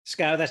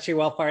Scott with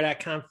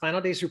SJWellfire.com. Final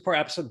Days Report,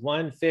 episode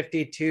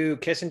 152.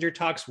 Kissinger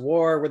talks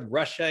war with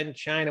Russia and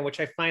China, which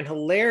I find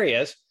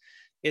hilarious.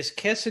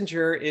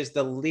 Kissinger is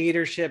the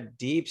leadership,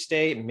 deep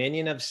state,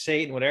 minion of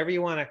Satan, whatever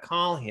you want to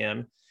call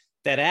him,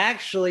 that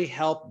actually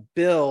helped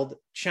build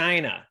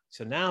China.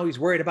 So now he's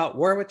worried about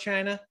war with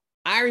China.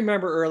 I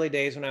remember early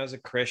days when I was a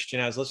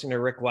Christian, I was listening to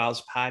Rick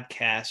Wiles'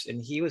 podcast,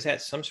 and he was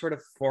at some sort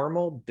of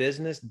formal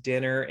business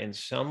dinner, and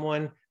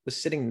someone was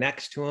sitting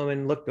next to him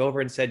and looked over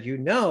and said,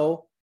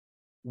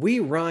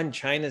 we run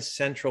China's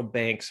central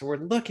bank. So we're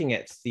looking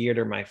at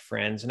theater, my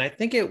friends. And I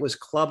think it was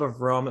Club of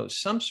Rome. It was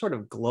some sort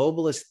of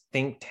globalist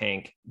think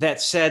tank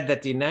that said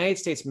that the United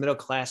States middle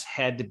class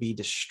had to be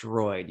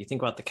destroyed. You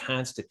think about the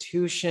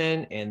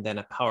Constitution and then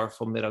a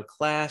powerful middle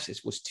class. It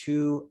was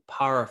too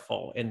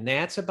powerful. And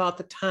that's about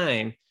the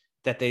time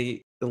that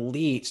the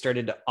elite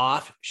started to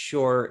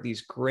offshore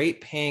these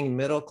great paying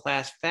middle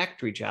class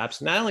factory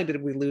jobs. Not only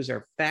did we lose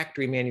our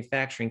factory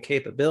manufacturing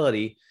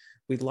capability,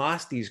 we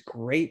lost these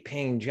great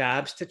paying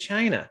jobs to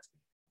China.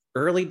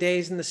 Early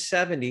days in the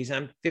 70s,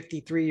 I'm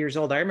 53 years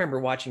old. I remember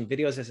watching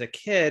videos as a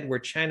kid where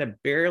China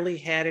barely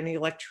had any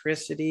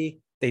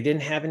electricity. They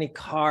didn't have any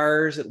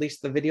cars, at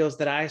least the videos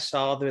that I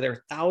saw. There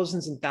were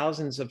thousands and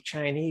thousands of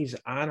Chinese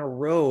on a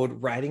road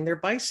riding their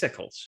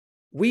bicycles.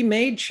 We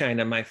made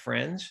China, my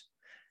friends.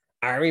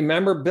 I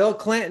remember Bill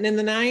Clinton in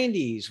the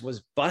 90s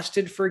was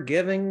busted for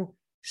giving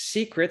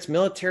secrets,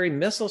 military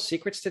missile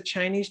secrets to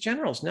Chinese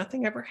generals.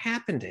 Nothing ever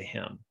happened to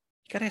him.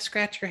 You got to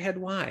scratch your head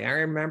why. I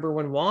remember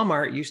when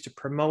Walmart used to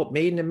promote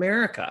Made in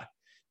America.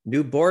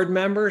 New board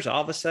members,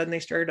 all of a sudden they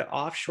started to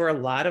offshore a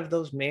lot of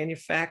those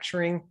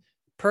manufacturing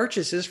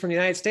purchases from the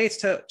United States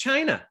to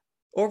China,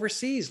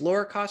 overseas,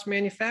 lower cost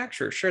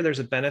manufacturers. Sure, there's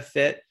a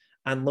benefit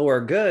on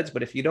lower goods,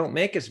 but if you don't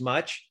make as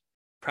much,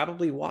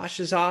 probably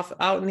washes off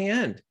out in the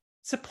end.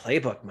 It's a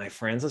playbook, my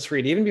friends. Let's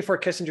read. Even before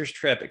Kissinger's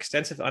trip,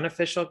 extensive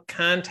unofficial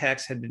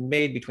contacts had been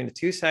made between the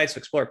two sides to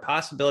explore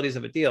possibilities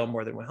of a deal.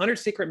 More than 100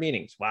 secret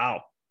meetings.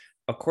 Wow.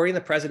 According to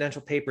the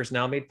presidential papers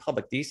now made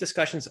public, these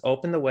discussions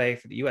opened the way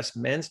for the U.S.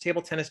 men's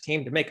table tennis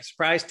team to make a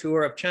surprise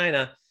tour of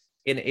China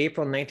in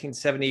April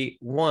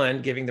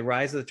 1971, giving the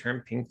rise of the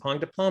term ping pong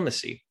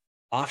diplomacy.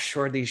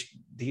 Offshore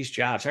these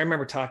jobs. I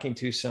remember talking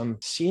to some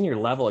senior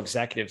level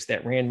executives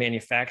that ran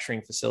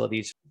manufacturing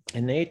facilities,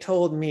 and they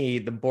told me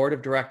the board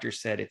of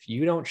directors said, if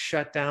you don't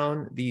shut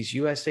down these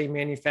USA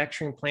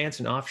manufacturing plants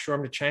and offshore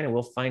them to China,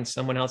 we'll find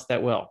someone else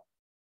that will.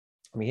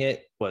 I mean,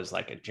 it was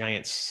like a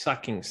giant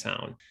sucking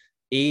sound.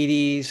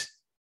 80s,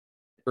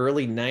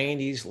 early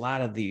 90s, a lot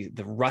of the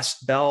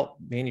Rust Belt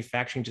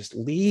manufacturing just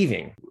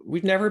leaving.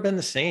 We've never been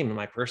the same, in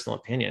my personal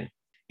opinion.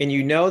 And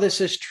this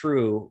is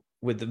true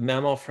with the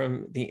memo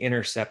from The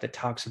Intercept that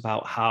talks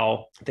about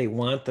how they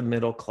want the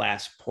middle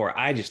class poor.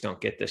 I just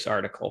don't get this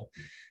article.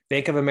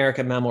 Bank of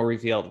America memo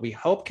revealed, we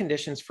hope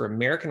conditions for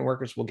American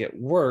workers will get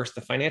worse.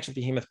 The financial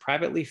behemoth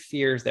privately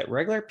fears that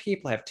regular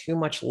people have too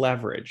much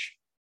leverage.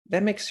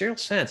 That makes zero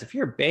sense. If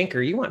you're a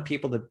banker, you want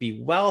people to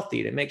be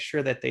wealthy, to make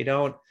sure that they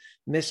don't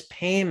miss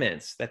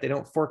payments, that they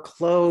don't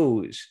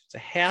foreclose. It's a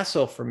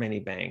hassle for many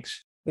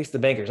banks, at least the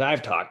bankers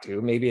I've talked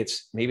to. Maybe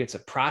it's a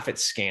profit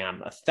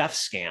scam, a theft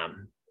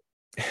scam,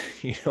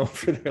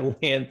 for their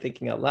land,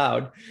 thinking out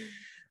loud.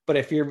 But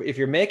if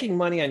you're making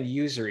money on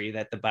usury,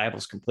 that the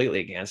Bible's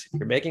completely against, if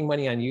you're making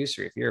money on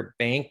usury, if you're a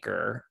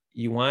banker,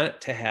 you want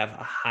to have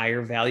a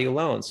higher value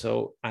loan.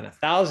 So on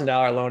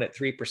 $1,000 loan at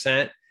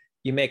 3%,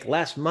 you make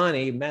less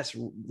money,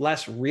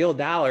 less real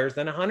dollars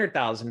than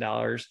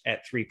 $100,000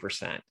 at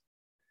 3%.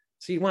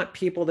 So you want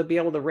people to be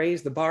able to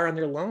raise the bar on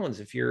their loans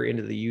if you're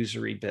into the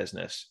usury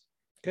business.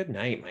 Good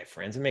night, my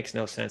friends. It makes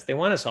no sense. They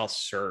want us all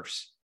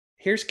serfs.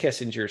 Here's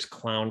Kissinger's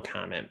clown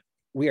comment.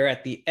 We are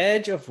at the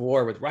edge of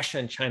war with Russia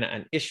and China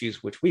on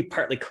issues which we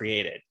partly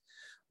created,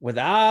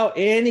 without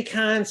any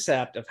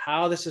concept of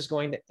how this is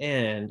going to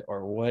end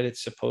or what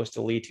it's supposed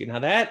to lead to. Now,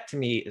 that to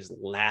me is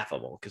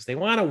laughable because they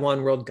want a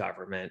one world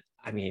government.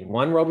 I mean,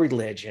 one world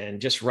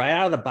religion, just right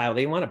out of the Bible.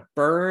 They want to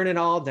burn it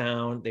all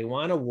down. They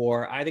want a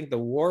war. I think the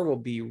war will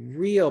be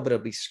real, but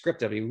it'll be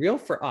scripted. It'll be real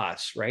for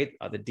us, right?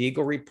 The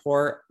Deagle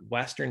report,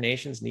 Western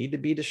nations need to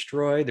be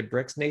destroyed. The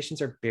BRICS nations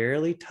are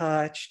barely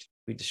touched.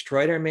 We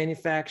destroyed our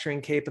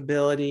manufacturing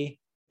capability.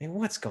 I mean,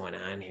 what's going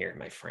on here,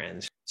 my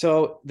friends?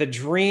 So the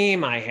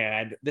dream I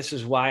had, this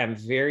is why I'm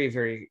very,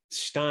 very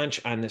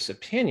staunch on this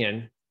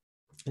opinion.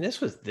 And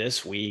this was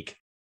this week.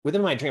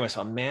 Within my dream, I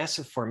saw a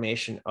massive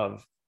formation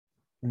of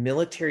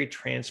military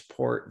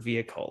transport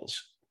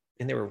vehicles.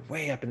 And they were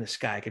way up in the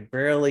sky. I could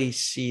barely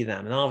see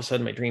them. And all of a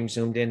sudden, my dream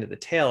zoomed into the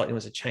tail, and it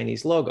was a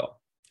Chinese logo.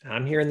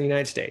 I'm here in the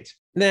United States.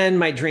 And then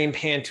my dream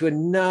panned to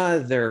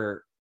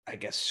another,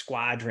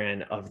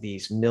 squadron of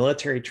these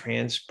military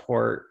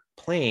transport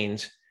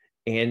planes.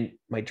 And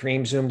my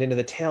dream zoomed into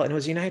the tail, and it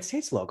was the United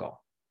States logo.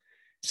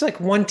 It's like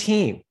one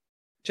team,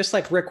 just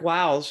like Rick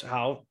Wiles,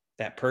 how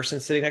that person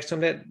sitting next to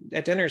him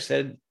at dinner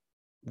said,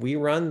 we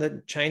run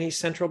the Chinese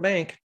central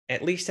bank.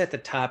 at least at the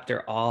top,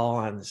 they're all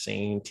on the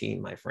same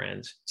team, my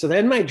friends. So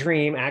then my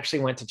dream actually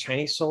went to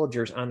Chinese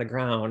soldiers on the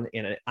ground.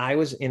 And I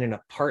was in an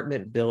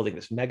apartment building,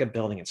 this mega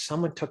building, and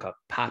someone took a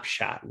pop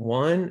shot,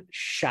 one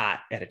shot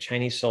at a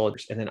Chinese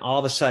soldiers. And then all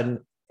of a sudden,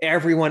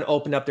 everyone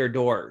opened up their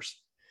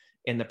doors.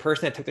 And the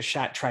person that took the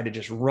shot tried to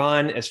just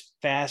run as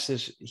fast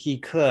as he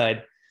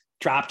could,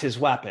 dropped his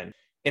weapon.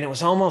 And it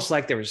was almost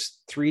like there was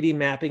 3D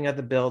mapping of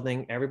the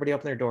building. Everybody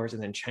opened their doors,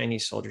 and then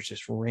Chinese soldiers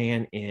just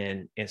ran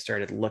in and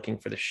started looking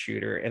for the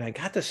shooter. And I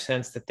got the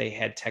sense that they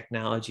had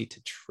technology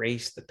to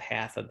trace the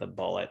path of the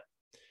bullet,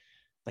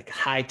 like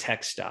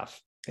high-tech stuff.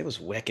 It was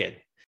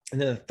wicked. And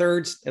then the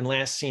third and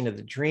last scene of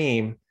the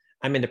dream,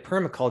 I'm into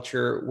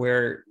permaculture,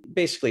 where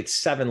basically it's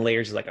 7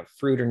 layers of like a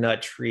fruit or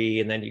nut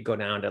tree. And then you go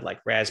down to like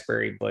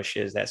raspberry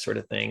bushes, that sort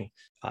of thing,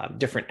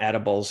 different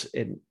edibles.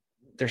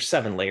 There's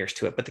 7 layers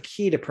to it. But the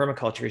key to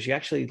permaculture is you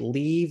actually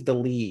leave the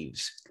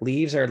leaves.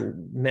 Leaves are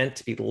meant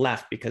to be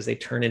left because they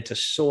turn into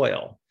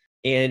soil.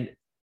 And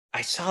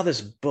I saw this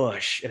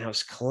bush and I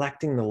was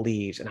collecting the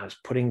leaves and I was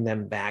putting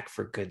them back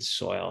for good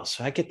soil.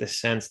 So I get the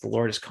sense the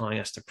Lord is calling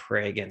us to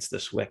pray against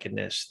this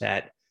wickedness,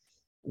 that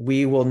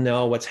we will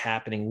know what's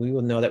happening. We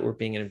will know that we're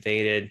being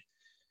invaded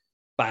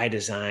by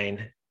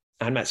design.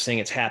 I'm not saying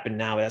it's happened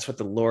now, but that's what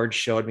the Lord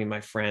showed me, my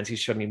friends. He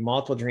showed me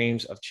multiple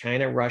dreams of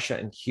China, Russia,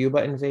 and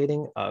Cuba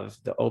invading, of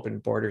the open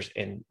borders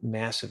and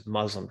massive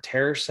Muslim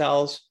terror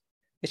cells.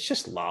 It's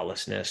just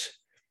lawlessness.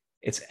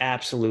 It's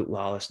absolute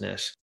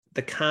lawlessness.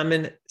 The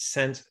Common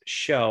Sense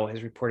Show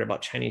has reported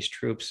about Chinese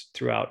troops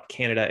throughout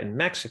Canada and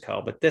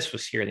Mexico, but this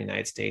was here in the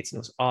United States, and it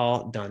was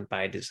all done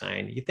by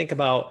design. You think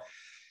about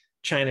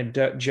China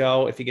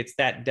Joe, if he gets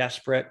that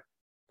desperate,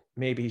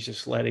 maybe he's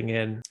just letting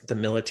in the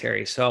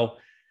military. So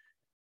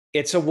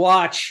it's a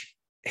watch.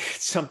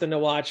 It's something to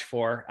watch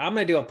for. I'm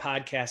going to do a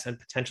podcast on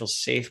potential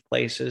safe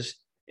places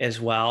as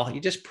well. You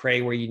just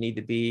pray where you need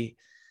to be,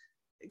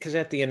 because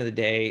at the end of the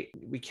day,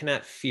 we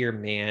cannot fear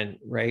man,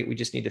 right? We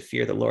just need to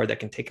fear the Lord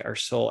that can take our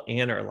soul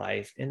and our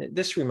life. And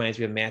this reminds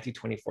me of Matthew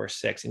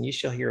 24:6. And you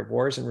shall hear of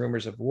wars and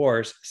rumors of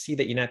wars. See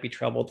that you not be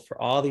troubled,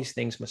 for all these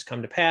things must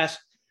come to pass,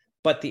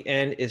 but the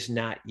end is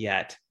not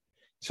yet.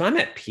 So I'm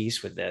at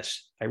peace with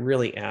this. I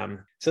really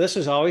am. So this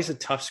was always a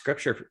tough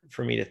scripture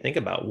for me to think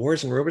about.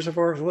 Wars and rumors of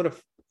wars. What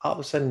if all of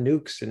a sudden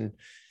nukes and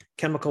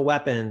chemical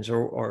weapons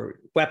or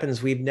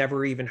weapons we've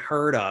never even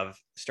heard of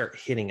start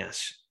hitting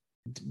us?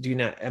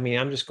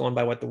 I'm just going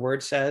by what the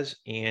word says.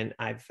 And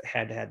I've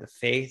had to have the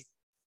faith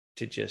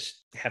to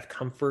just have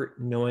comfort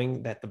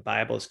knowing that the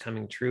Bible is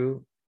coming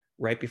true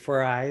right before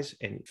our eyes.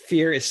 And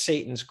fear is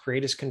Satan's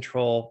greatest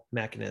control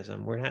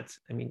mechanism.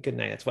 Good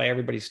night. That's why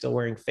everybody's still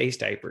wearing face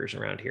diapers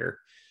around here.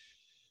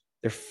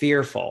 They're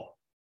fearful.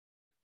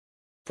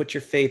 Put your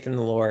faith in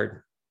the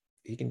Lord.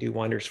 He can do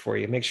wonders for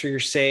you. Make sure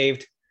you're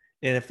saved.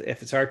 And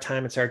if it's our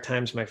time, it's our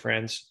times, my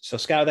friends. So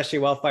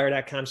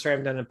scott@wellfire.com. Sorry, I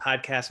haven't done a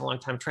podcast in a long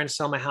time. I'm trying to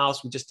sell my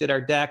house. We just did our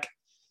deck.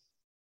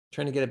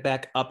 Trying to get it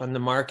back up on the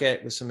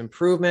market with some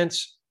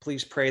improvements.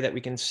 Please pray that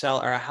we can sell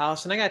our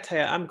house. And I got to tell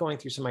you, I'm going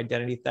through some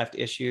identity theft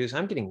issues.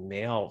 I'm getting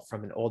mail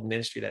from an old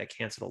ministry that I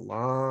canceled a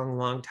long,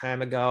 long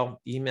time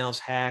ago. Emails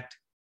hacked.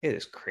 It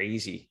is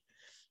crazy.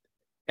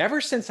 Ever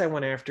since I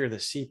went after the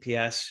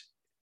CPS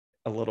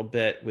a little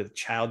bit with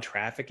child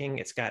trafficking,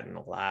 it's gotten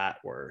a lot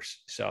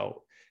worse.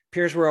 So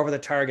appears we're over the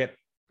target.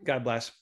 God bless.